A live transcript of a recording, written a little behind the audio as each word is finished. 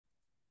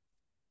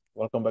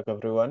Welcome back,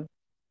 everyone.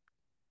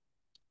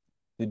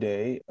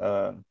 Today,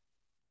 I'm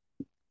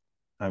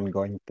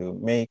going to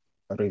make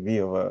a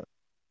review of a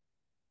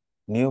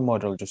new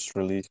model just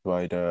released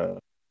by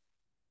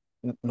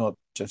not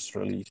just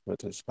released,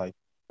 but it's like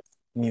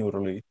new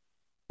release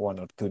 1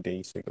 or 2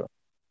 days ago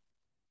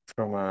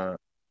from a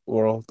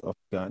World of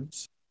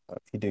Guns, a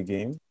video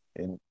game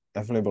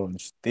available on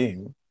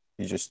Steam.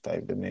 You just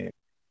type the name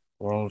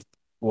World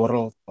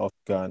World of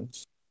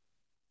Guns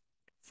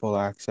full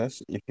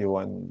access if you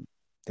want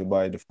to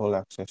buy the full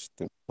access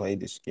to play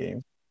this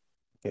game.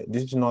 Okay,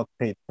 this is not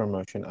paid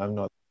promotion. I'm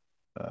not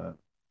uh,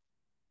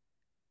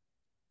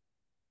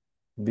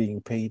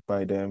 being paid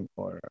by them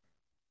or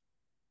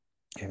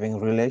having a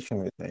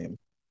relation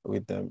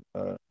with them.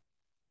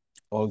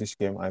 All this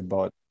game I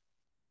bought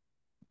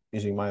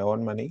using my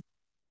own money.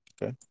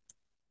 Okay,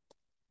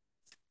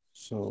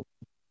 so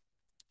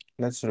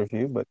let's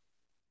review. But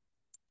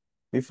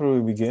before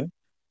we begin,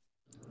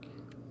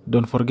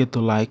 Don't forget to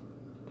like,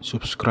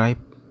 subscribe,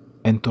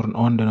 and turn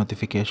on the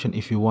notification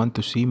if you want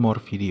to see more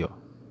video.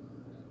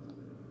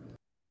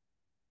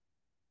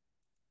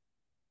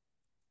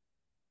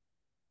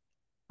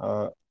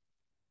 uh,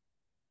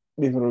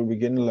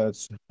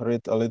 let's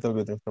read a little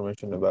bit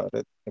information about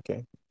it.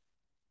 Okay,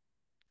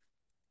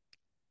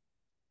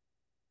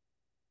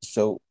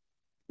 so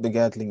the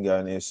Gatling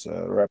gun is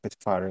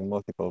rapid-firing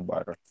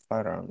multiple-barrel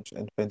firearms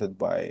invented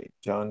by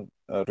John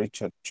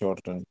Richard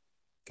Jordan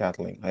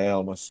Gatling. I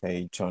almost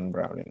say John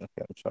Browning.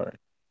 Okay, I'm sorry.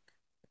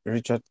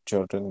 Richard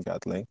Jordan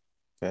Gatling.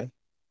 Okay,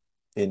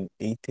 in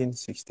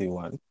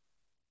 1861.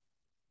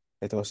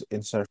 It was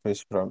in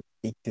service from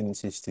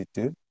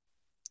 1862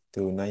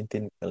 to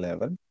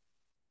 1911,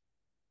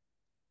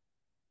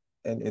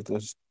 and it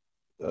was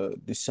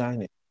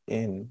designed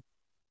in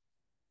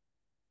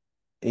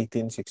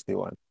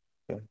 1861.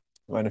 Okay.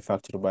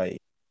 Manufactured by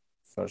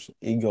first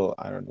Eagle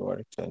Iron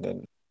Works, and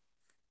then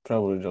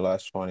probably the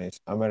last one is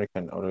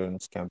American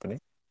Ordnance Company.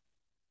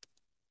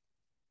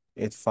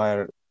 It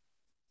fired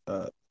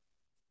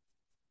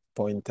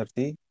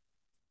 .30,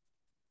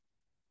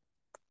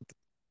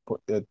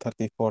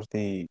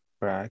 30-40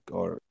 crack,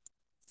 or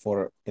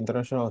for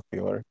international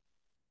viewer,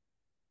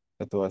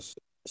 that was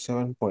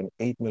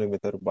 7.8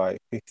 millimeter by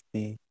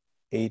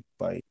 58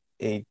 by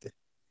 8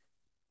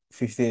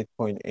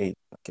 58.8.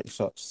 Okay,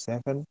 so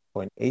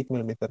 7.8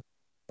 millimeter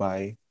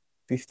by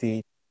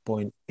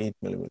 58.8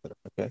 millimeter.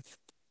 Okay,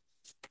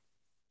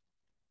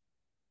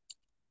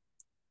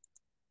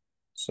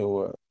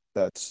 so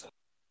that's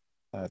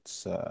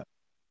that's a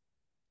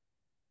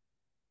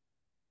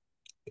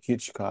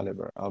huge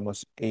caliber,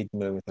 almost 8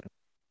 millimeter,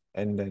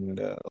 and then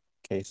the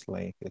case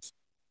length is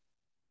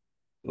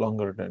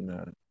longer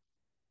than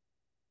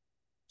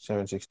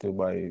 7.62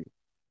 by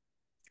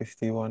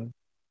 51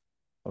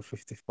 or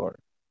 54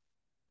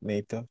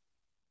 NATO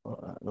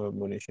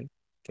munition.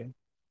 Okay,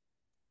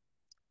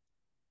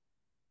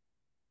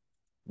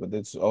 but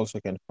it's also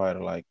can fire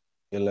like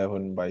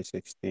 11 by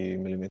 60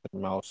 millimeter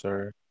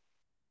Mauser,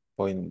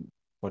 point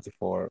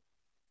 44,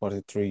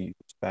 43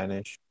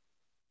 Spanish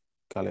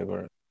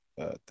caliber,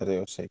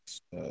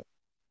 306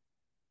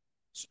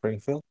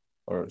 Springfield,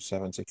 or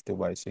 7.62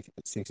 by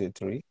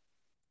 63.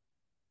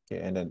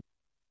 Okay, and then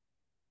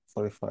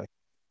 45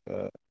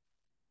 uh,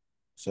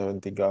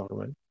 70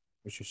 government,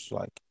 which is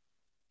like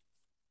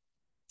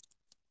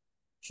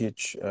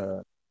huge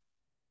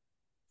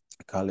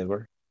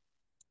caliber.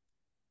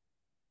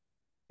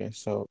 Okay,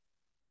 so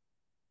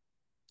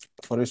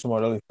for this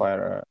model, we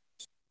fire a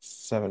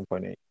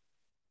 7.8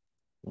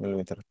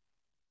 millimeter,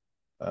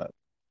 uh,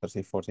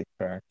 30-40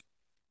 crack,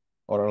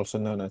 or also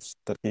known as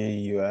 30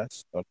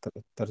 US or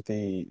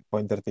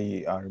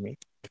 30.30 Army.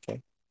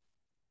 Okay,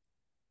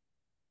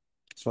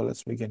 so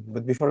let's begin.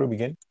 But before we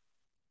begin,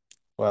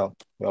 well,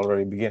 we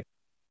already begin.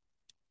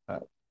 Uh,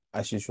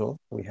 as usual,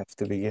 we have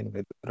to begin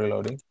with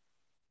reloading.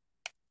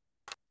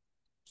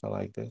 So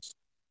like this.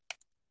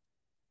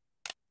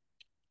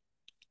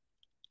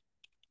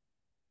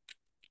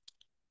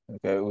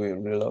 Okay, we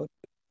reload.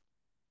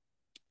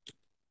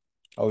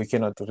 Oh, we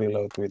cannot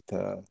reload with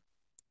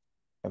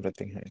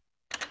everything here.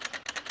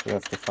 We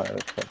have to fire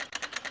it first.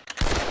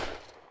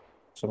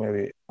 So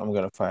maybe I'm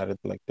gonna fire it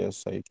like this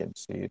so you can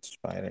see it's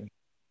firing.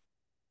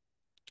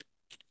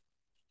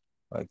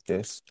 Like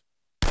this.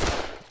 So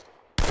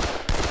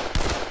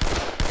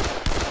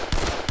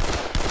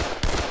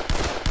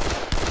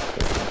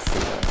you can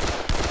see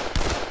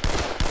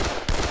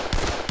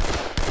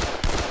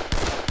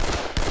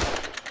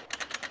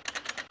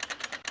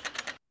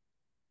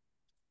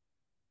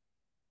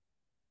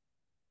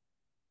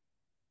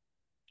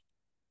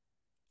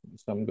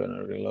so I'm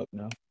gonna reload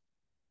now.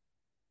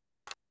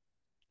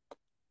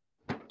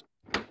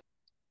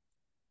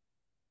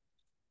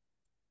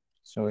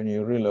 So when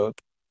you reload,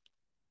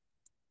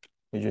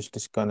 you just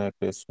disconnect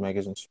this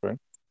magazine spring.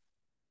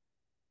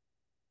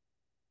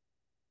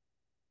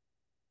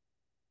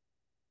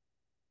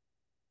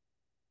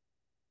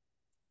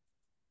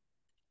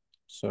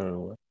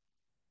 So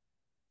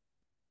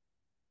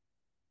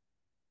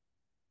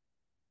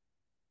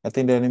I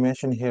think the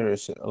animation here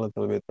is a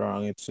little bit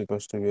wrong. It's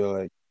supposed to be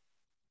like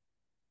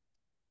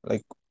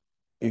Like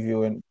if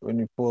you when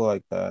you pull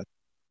like that,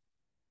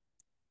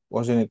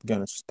 wasn't it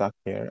gonna stuck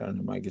here on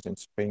the magazine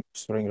spring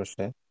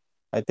reset?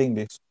 I think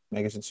this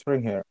magazine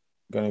spring here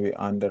gonna be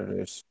under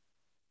this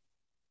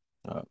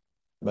uh,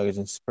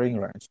 magazine spring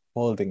wrench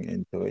holding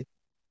into it,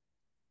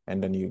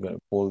 and then you're gonna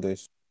pull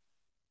this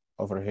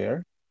over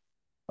here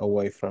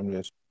away from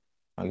this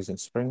magazine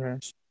spring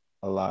wrench,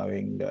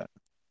 allowing the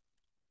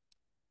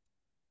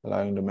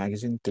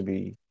magazine to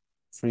be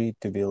free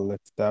to be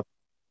lifted up,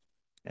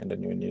 and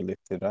then when you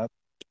lift it up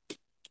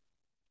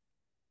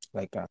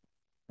like that,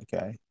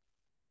 okay,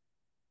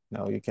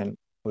 now you can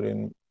put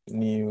in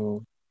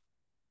new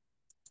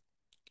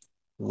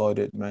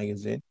loaded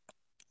magazine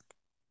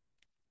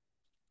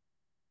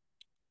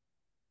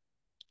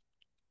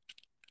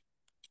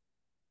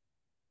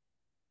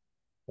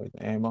with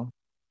ammo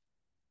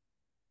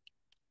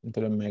into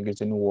the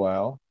magazine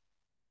well.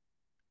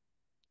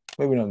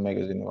 Maybe not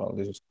magazine well,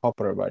 this is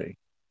copper body,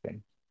 okay,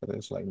 but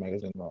it's like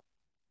magazine well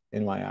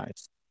in my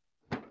eyes.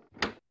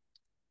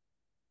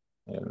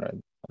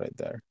 And right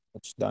there,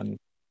 it's done.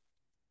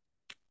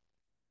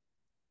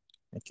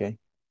 Okay,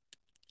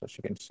 so as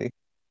you can see,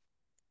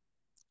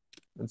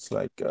 it's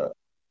like a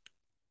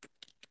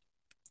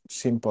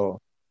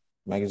simple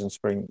magazine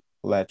spring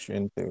latch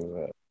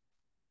into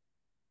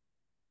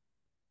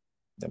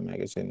the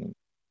magazine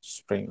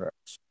spring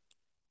racks.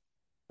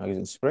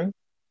 Magazine spring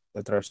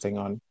that resting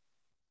on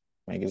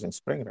magazine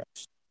spring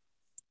racks.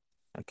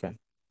 Okay,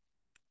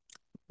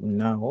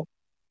 now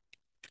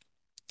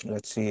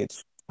let's see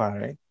it's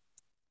firing.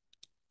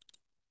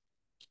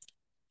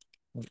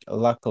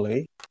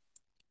 Luckily,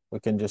 we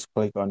can just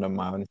click on the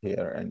mount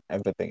here and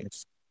everything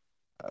is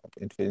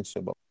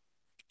invincible.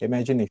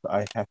 Imagine if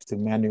I have to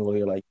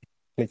manually like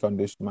click on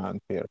this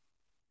mount here.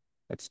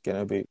 It's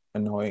gonna be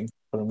annoying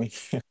for me.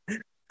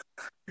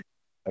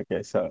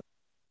 Okay, so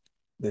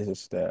this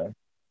is the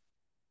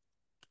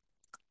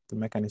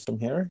mechanism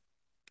here.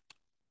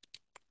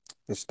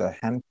 This is the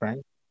hand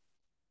crank.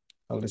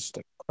 Well, this is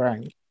the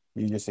crank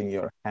you're using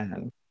your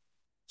hand.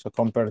 So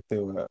compared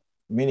to a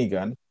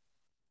minigun,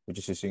 which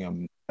is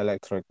using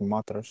electric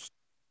motors,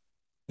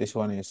 this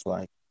one is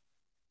like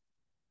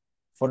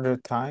for the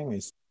time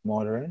is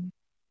modern,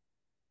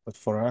 but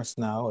for us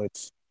now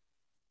it's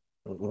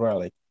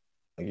really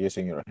like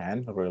using your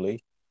hand.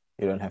 Really,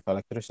 you don't have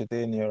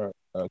electricity in your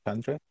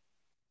country.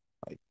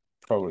 Like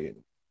probably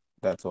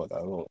that's what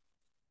I will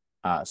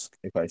ask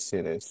if I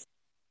see this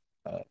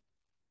uh,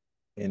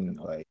 in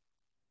like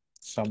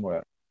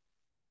somewhere.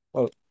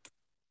 Well,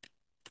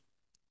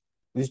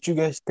 did you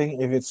guys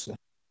think if it's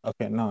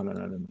okay? No, no,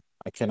 no, no, no.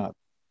 I cannot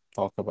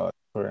talk about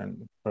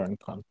current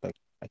conflict.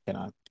 I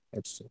cannot.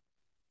 It's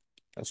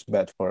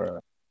bad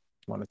for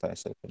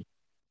monetization.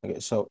 Okay,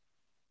 so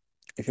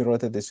if you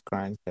rotate this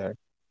crankshaft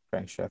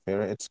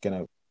here, it's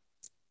gonna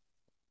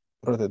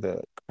rotate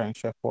the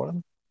crankshaft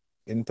form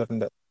and turn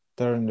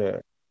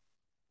the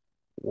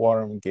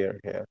worm gear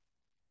here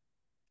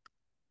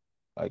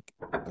like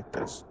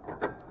this.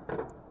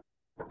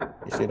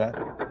 You see that?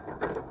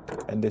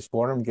 And this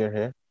worm gear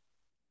here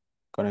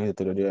connected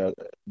to the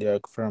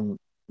diaphragm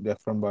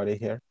body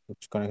here, which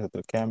is connected to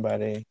the cam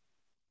body,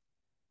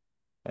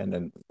 and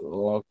then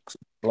lock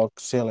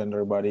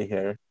cylinder body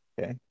here.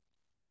 Okay,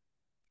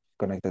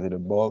 connected to the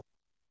bolt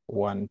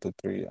 1 to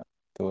 3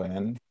 to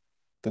N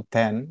to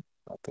 10,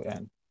 not to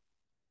N.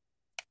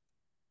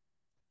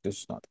 This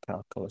is not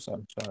calculus.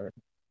 I'm sorry.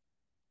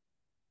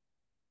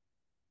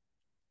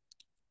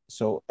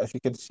 So as you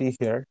can see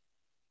here,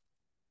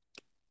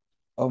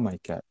 oh my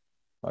God,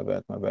 my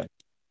bad, my bad.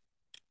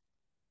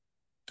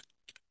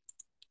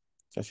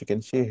 So as you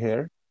can see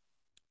here,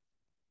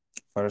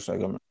 first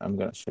I'm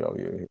gonna show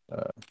you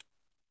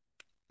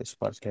this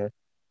part here.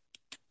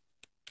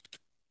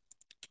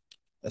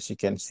 As you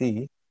can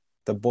see,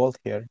 the bolt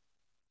here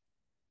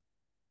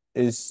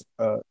is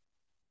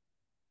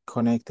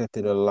connected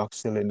to the lock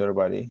cylinder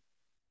body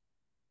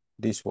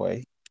this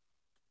way.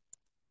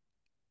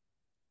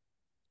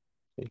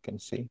 So you can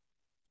see,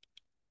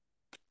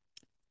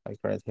 like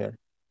right here.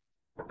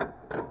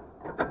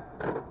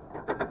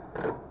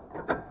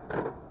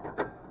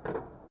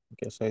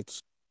 Okay, so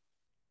it's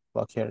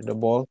locked here. The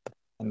bolt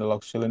and the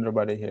lock cylinder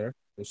body here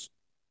is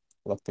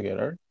locked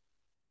together.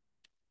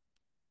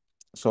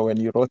 So when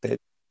you rotate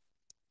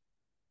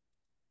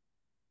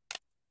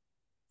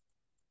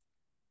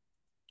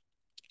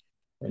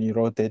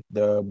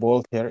the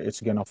bolt here, it's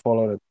gonna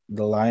follow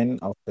the line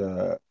of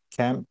the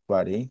cam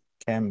body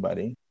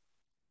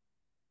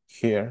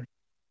here.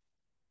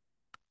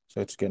 So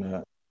it's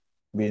gonna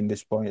be in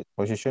this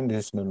position.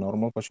 This is the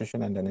normal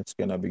position, and then it's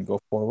gonna be go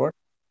forward,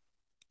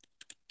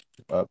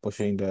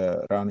 pushing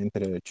the round into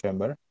the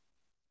chamber.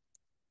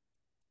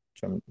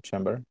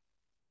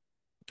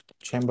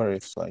 Chamber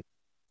is like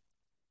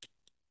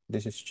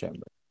this is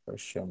chamber.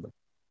 First chamber.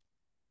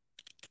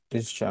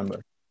 This is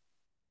chamber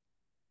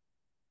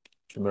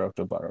of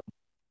the barrel.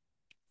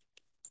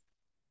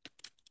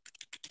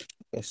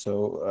 Okay,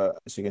 so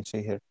as you can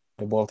see here,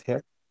 the bolt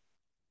here,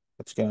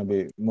 it's gonna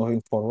be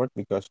moving forward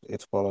because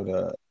it's follow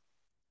the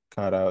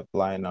cutout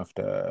line of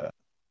the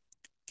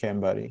cam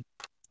body,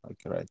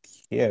 like right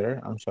here.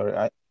 I'm sorry,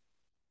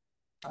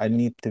 I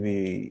need to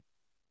be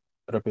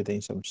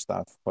repeating some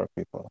stuff for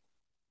people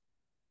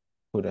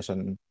who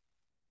doesn't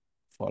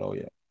follow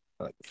yet,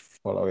 like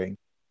following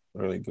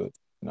really good.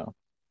 No.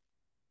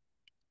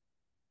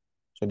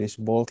 So this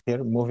bolt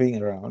here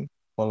moving around,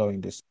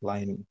 following this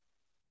line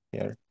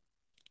here.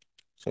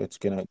 So it's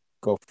gonna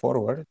go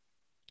forward,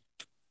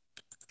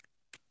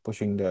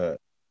 pushing the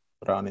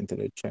round into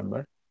the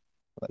chamber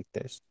like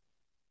this.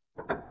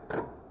 Like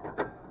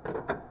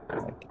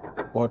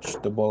watch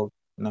the bolt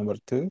number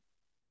 2.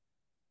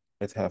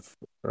 It have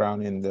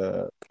round in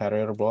the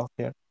carrier block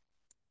here.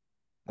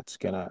 It's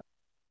gonna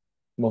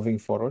moving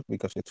forward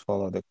because it's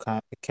follow the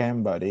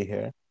cam body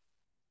here.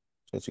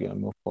 So it's gonna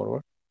move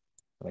forward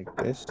like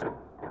this.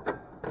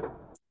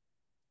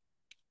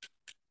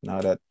 Now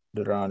that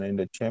the round in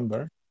the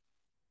chamber,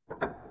 as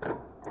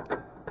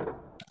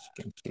you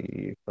can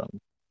see from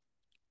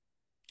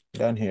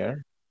down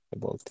here, the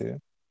bolt 2,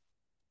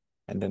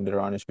 and then the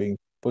round is being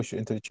pushed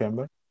into the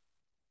chamber.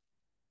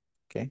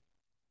 Okay,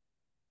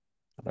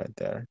 right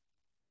there.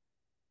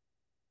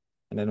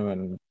 And then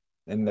when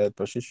in that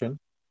position,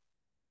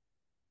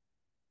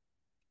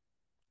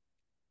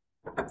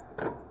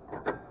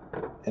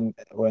 and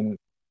when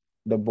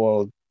the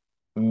bolt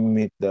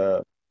meet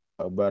the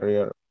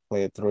barrier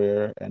plate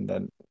rear and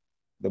then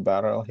the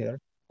barrel here,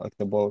 like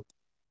the bolt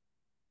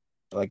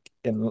like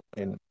in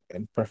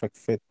perfect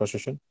fit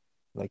position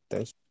like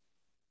this,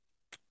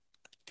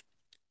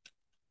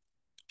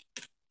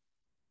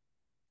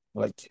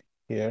 like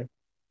here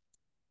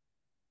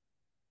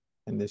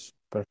in this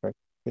perfect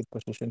fit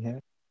position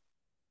here.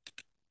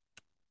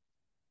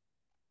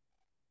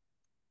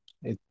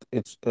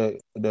 It's the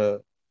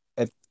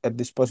at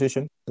this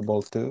position, the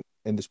bolt 2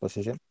 in this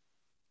position,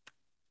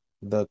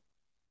 the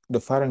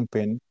firing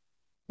pin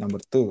number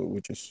 2,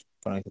 which is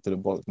connected to the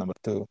bolt number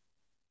 2,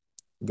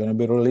 gonna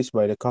be released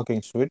by the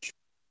cocking switch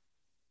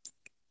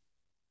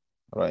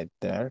right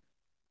there.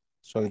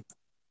 So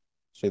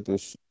it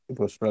was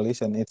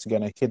released, and it's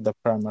gonna hit the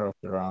primer of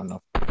the round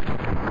of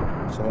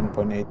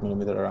 7.8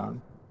 millimeter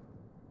round.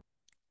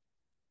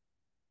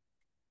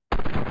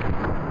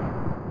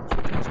 As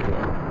you can see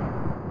there.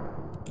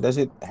 Does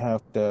it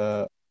have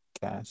the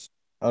cast?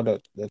 Oh,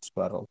 that's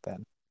barrel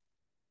 10.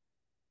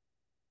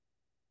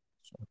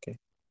 So, okay,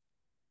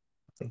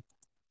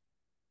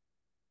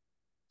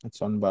 it's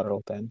on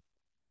barrel 10.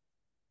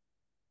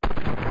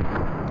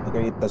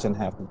 Okay, it doesn't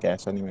have the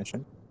gas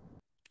animation,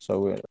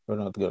 so we're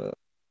not gonna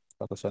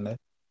focus on that.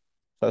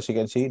 So as you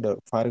can see, the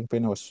firing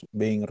pin was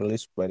being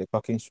released by the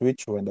cocking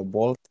switch when the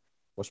bolt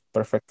was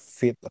perfect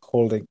fit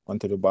holding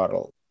onto the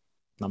barrel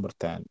number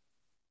 10.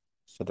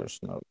 So there's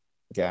no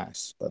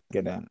gas that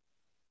gonna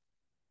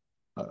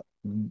uh,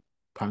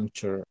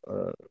 puncture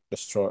or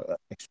destroy,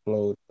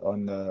 explode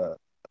on the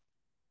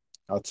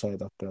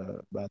outside of the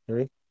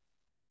battery.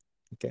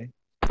 Okay,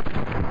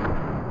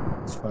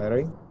 it's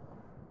firing,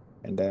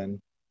 and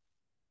then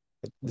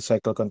the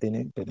cycle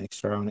continue, the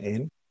next round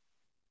in.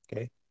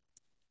 Okay,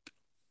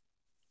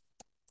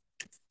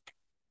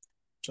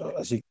 so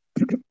as you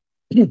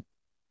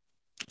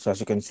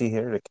can see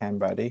here, the cam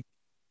body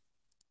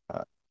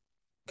uh,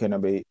 gonna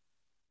be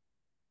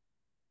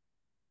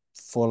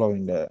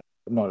following the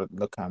not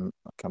the cam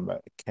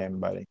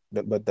body,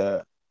 but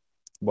the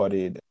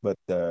body, but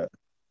the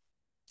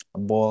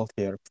ball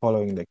here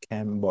following the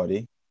cam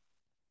body,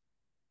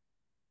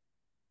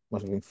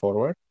 moving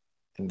forward,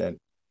 and then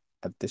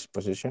at this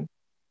position,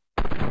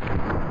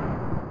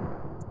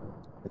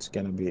 it's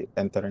gonna be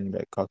entering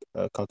the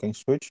cocking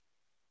switch.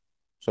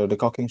 So the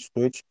cocking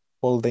switch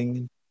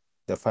holding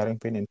the firing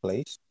pin in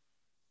place.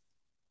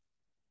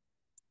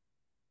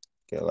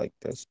 Okay, like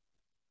this.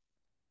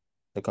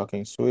 The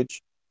cocking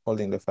switch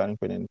holding the firing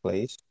pin in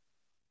place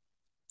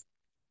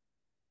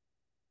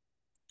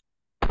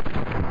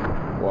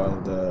while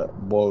the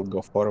ball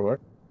go forward,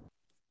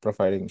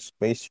 providing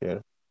space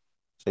here.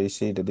 So you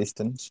see the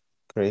distance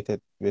created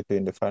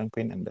between the firing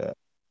pin and the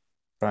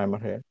primer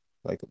here.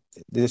 Like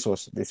this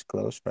was this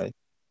close, right?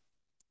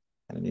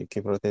 And you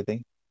keep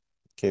rotating,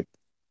 keep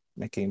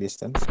making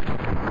distance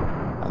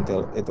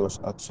until it was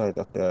outside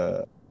of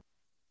the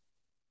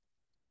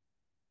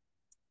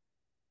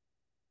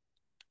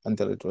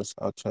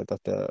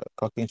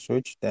cocking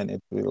switch, then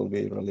it will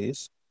be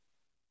released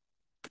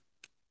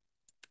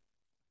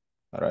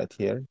right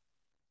here,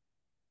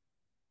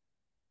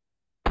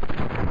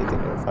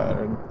 hitting the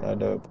firing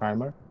the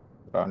primer,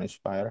 brownish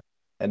fire,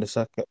 and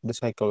the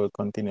cycle will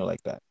continue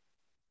like that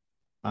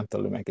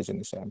until the magazine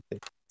is empty.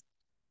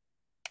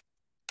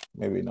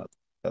 Maybe not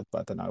that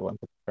button I want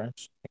to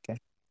press. Okay.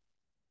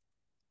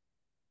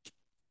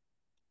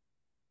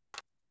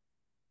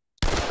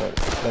 So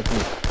let me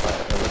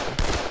fire everything.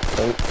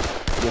 So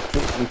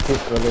you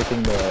keep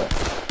rotating the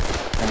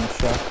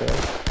crankshaft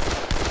there,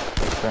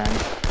 the crank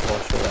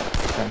washer and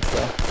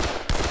crankshaft,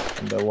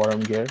 and the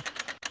worm gear,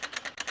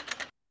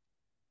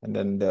 and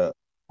then the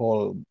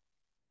whole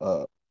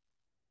uh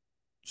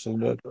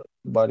cylinder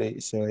body,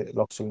 so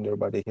lock cylinder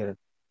body here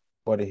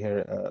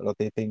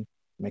rotating,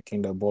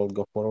 making the bolt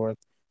go forward.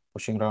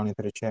 pushing around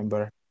into the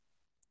chamber,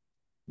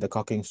 the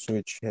cocking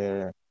switch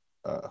here,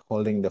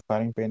 holding the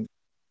firing pin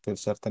to a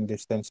certain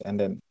distance, and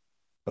then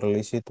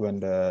release it when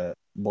the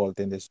bolt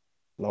in this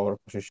lower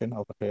position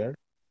over here,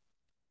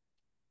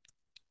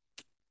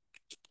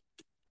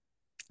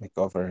 like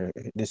over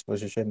this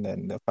position,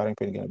 then the firing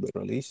pin gonna be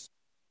released.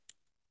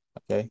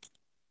 Okay,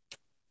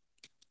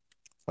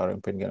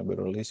 firing pin gonna be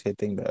released,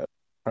 hitting the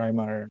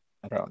primer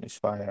around this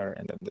fire,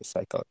 and then the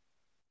cycle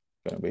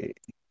gonna be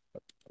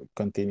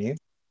continue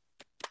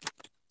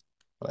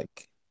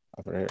like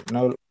over here.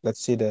 Now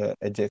let's see the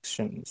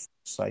ejection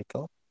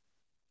cycle.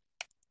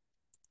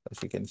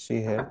 As you can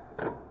see here,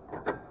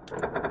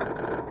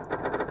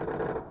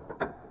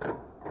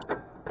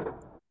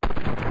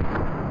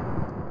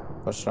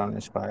 first round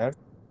is fired.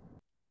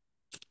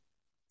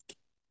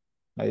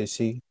 Now you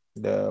see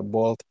the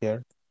bolt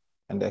here,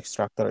 and the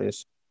extractor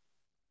is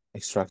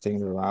extracting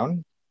the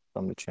round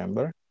from the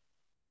chamber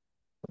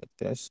like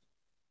this.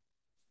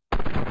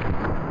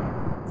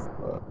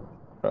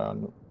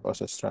 Round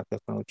was extracted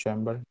from the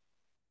chamber,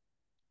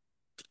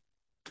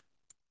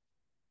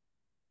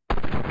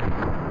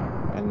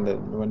 and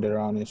then when the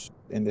round is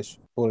in this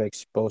fully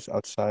exposed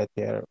outside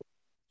here,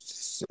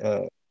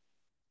 uh,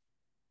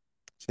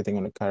 sitting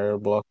on the carrier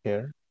block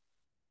here,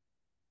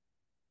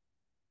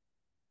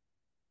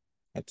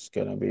 it's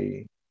gonna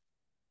be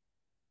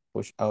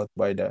pushed out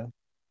by the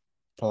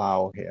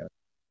plow here,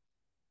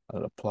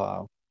 or the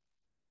plow,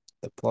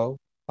 plow.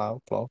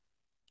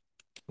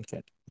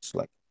 Okay, it's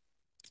like,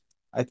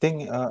 I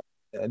think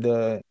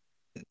the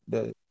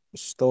the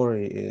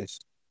story is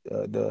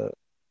the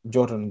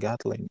Jordan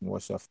Gatling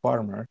was a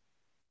farmer,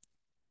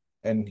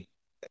 and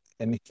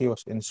he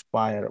was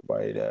inspired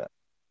by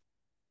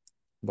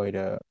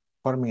the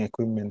farming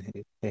equipment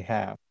he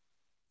have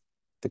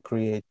to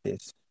create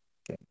this,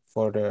 okay,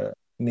 for the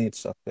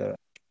needs of the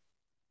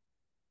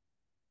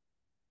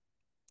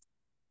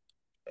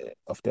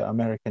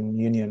American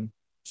Union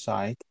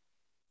side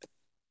at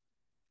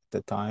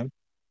the time.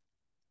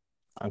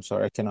 I'm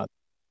sorry, I cannot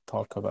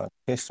talk about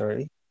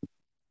history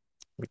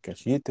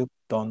because YouTube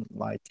don't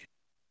like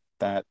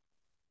that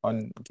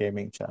on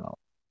gaming channel.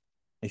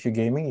 If you're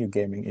gaming, you're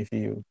gaming. If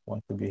you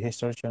want to be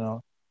history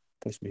channel,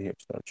 please be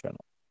history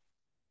channel.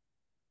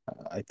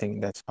 I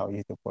think that's how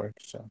YouTube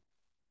works. So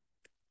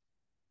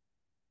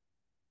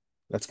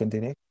let's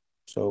continue.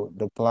 So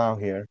the plow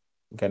here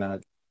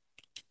gonna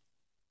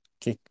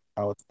kick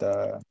out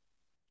the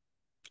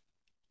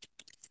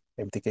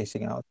empty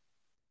casing out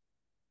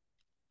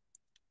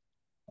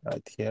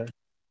right here.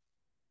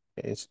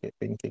 It's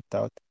being kicked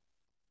out.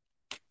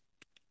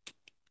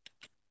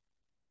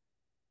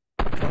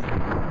 Okay.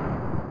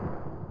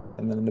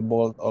 And then the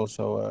bolt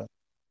also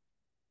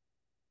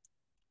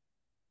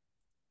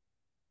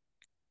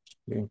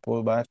being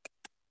pulled back.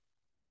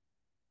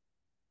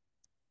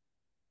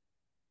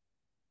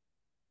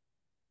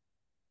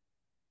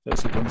 So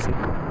as you can see,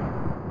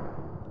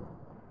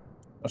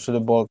 also the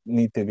bolt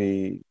need to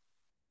be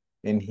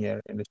in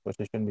here in this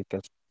position,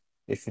 because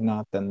if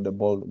not, then the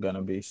bolt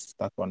gonna be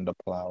stuck on the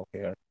plow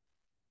here.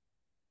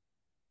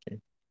 Okay.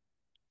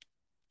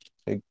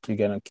 So you're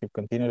gonna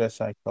continue the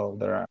cycle.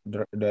 The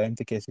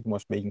empty casing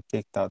was being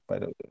kicked out by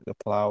the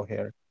plow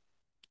here.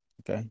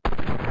 Okay.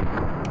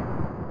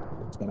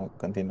 So it's gonna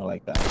continue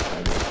like that.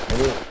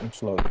 Maybe I'm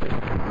slow here.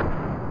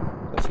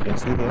 So as you can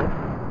see here,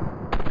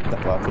 the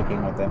plow kicking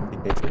out the empty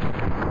casing.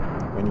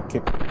 When you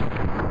keep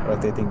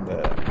rotating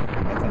the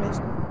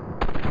mechanism.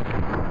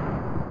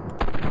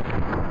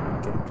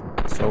 Okay.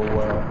 So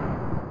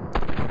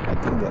I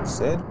think that's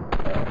it.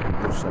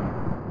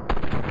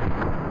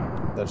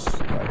 There's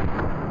like,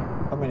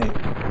 how many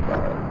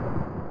barrels?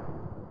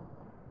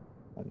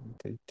 1,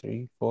 2,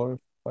 3, 4,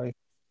 5,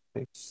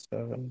 6,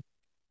 7,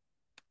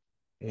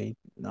 8,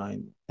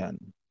 9,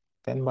 10.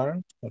 10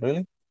 barrels?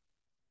 Really?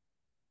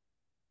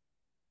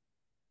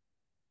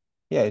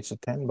 Yeah, it's a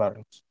 10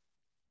 barrels.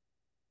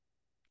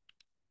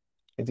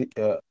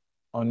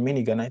 On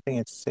minigun, I think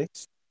it's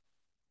 6.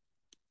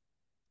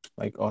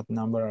 Like odd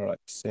number, or like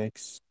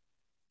 6,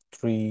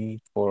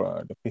 3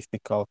 for the 50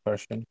 cal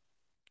version.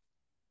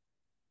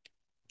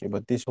 Okay,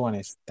 but this one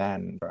is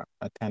 10,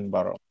 a 10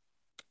 barrel.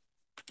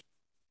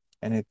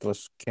 And it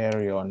was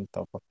carry on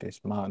top of this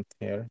mount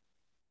here.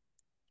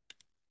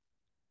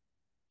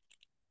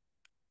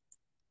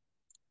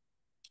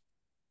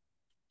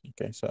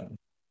 Okay, so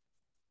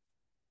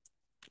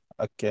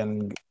I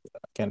can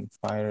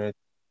fire it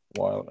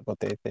while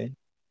rotating.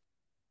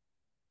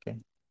 Okay,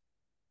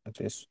 like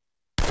this.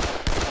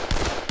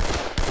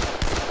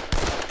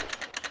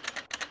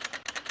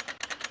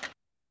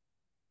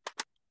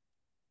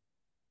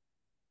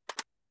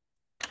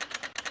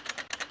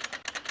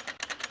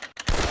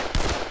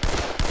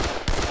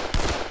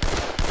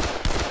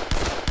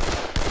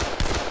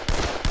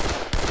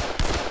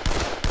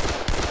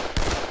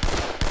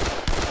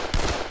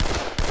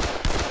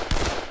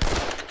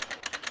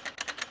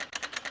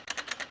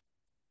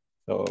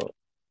 So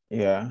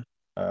yeah,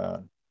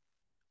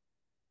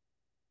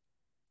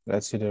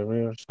 let's see the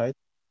rear side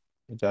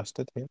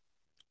adjusted here.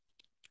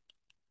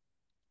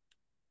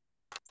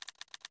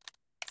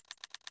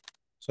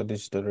 So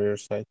this is the rear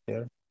side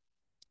here.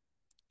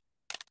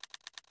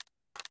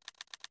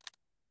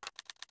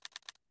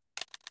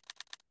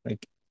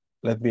 Like,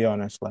 let's be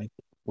honest, like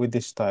with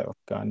this type of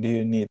gun, do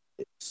you need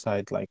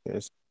sight like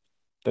this?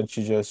 Don't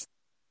you just,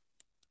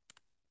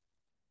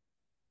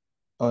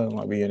 oh,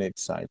 maybe you need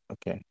sight,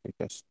 okay,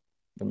 because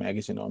the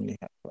magazine only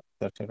have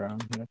like 30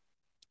 round here.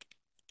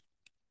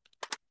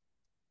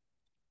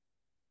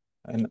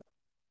 And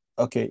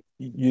okay,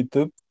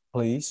 YouTube,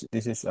 please,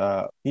 this is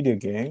a video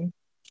game,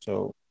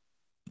 so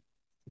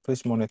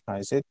please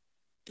monetize it.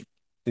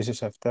 This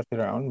is a 30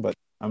 round, but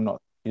I'm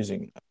not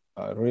using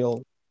a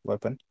real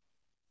weapon.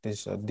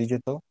 This is a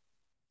digital,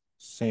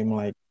 same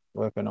like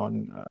weapon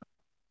on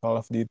Call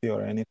of Duty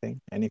or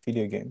anything, any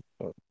video game.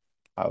 So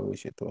I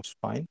wish it was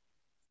fine.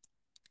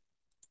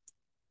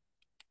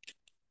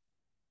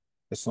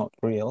 It's not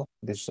real.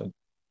 This is a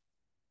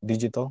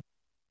digital.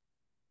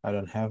 I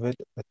don't have it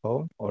at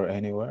home or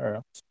anywhere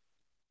else.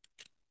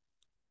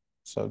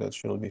 So that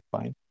should be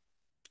fine.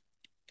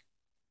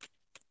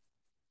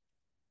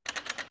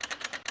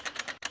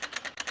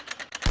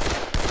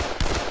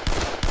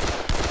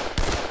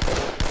 So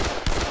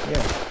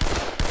yeah,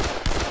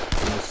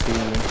 you see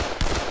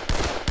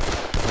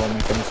the whole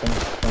mechanism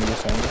from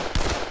this angle.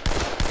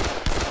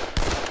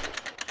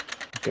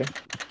 Okay.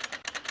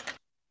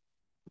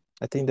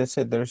 I think that's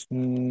it. There's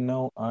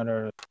no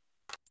other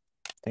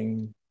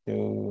thing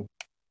to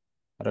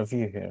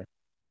review here.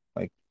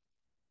 Like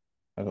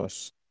it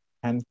was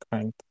hand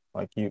cranked,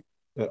 like you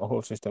the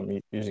whole system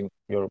using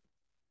your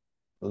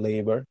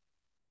labor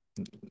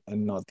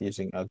and not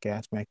using a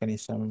gas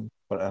mechanism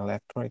or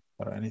electric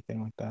or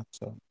anything like that.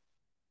 So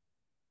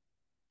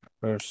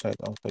rear side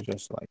also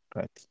just like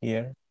right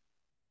here.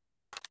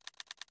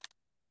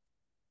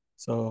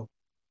 So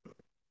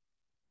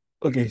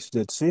okay, so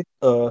that's it.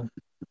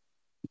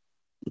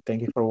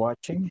 Thank you for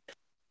watching.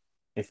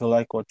 If you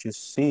like what you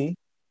see,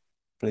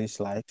 please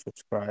like,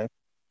 subscribe,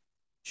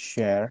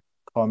 share,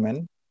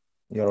 comment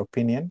your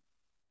opinion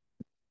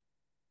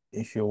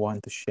if you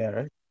want to share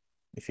it.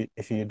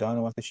 If you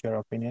don't want to share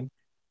opinion,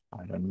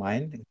 I don't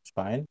mind. It's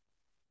fine.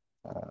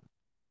 Uh,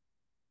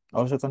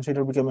 also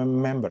consider becoming a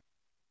member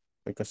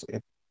because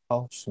it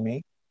helps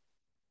me.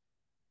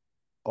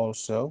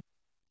 Also,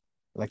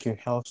 like it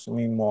helps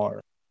me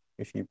more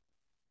if you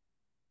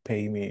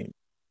pay me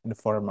in the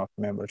form of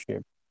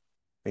membership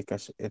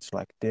because it's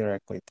like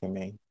directly to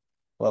me.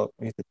 Well,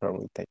 you could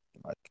probably take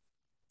like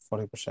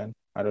 40%.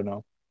 I don't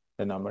know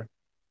the number.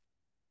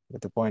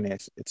 But the point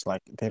is, it's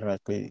like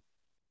directly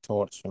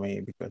towards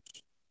me because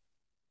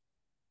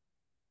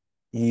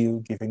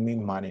you giving me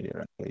money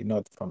directly,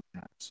 not from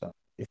ads. So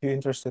if you're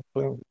interested,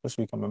 please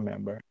become a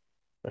member.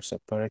 There's a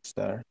perks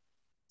there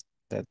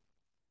that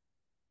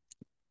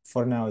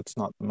for now it's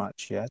not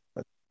much yet,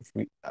 but if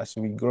we as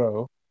we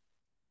grow,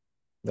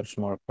 there's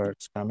more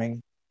perks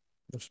coming.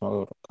 There's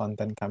more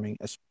content coming,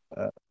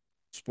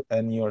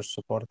 and you're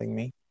supporting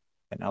me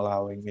and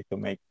allowing me to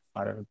make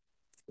other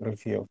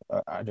review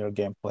of other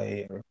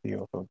gameplay,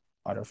 review of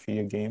other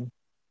video game.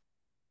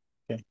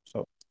 Okay,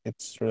 so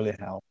it's really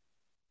helped.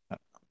 Uh,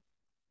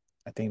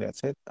 I think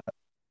that's it.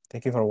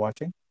 Thank you for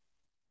watching.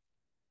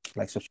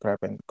 Like, subscribe,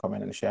 and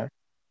comment and share.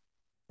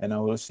 And I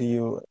will see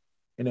you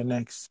in the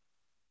next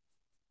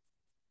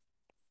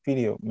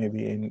video,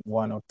 maybe in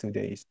 1 or 2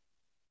 days,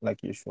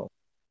 like usual.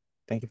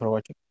 Thank you for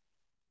watching.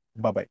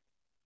 Bye bye.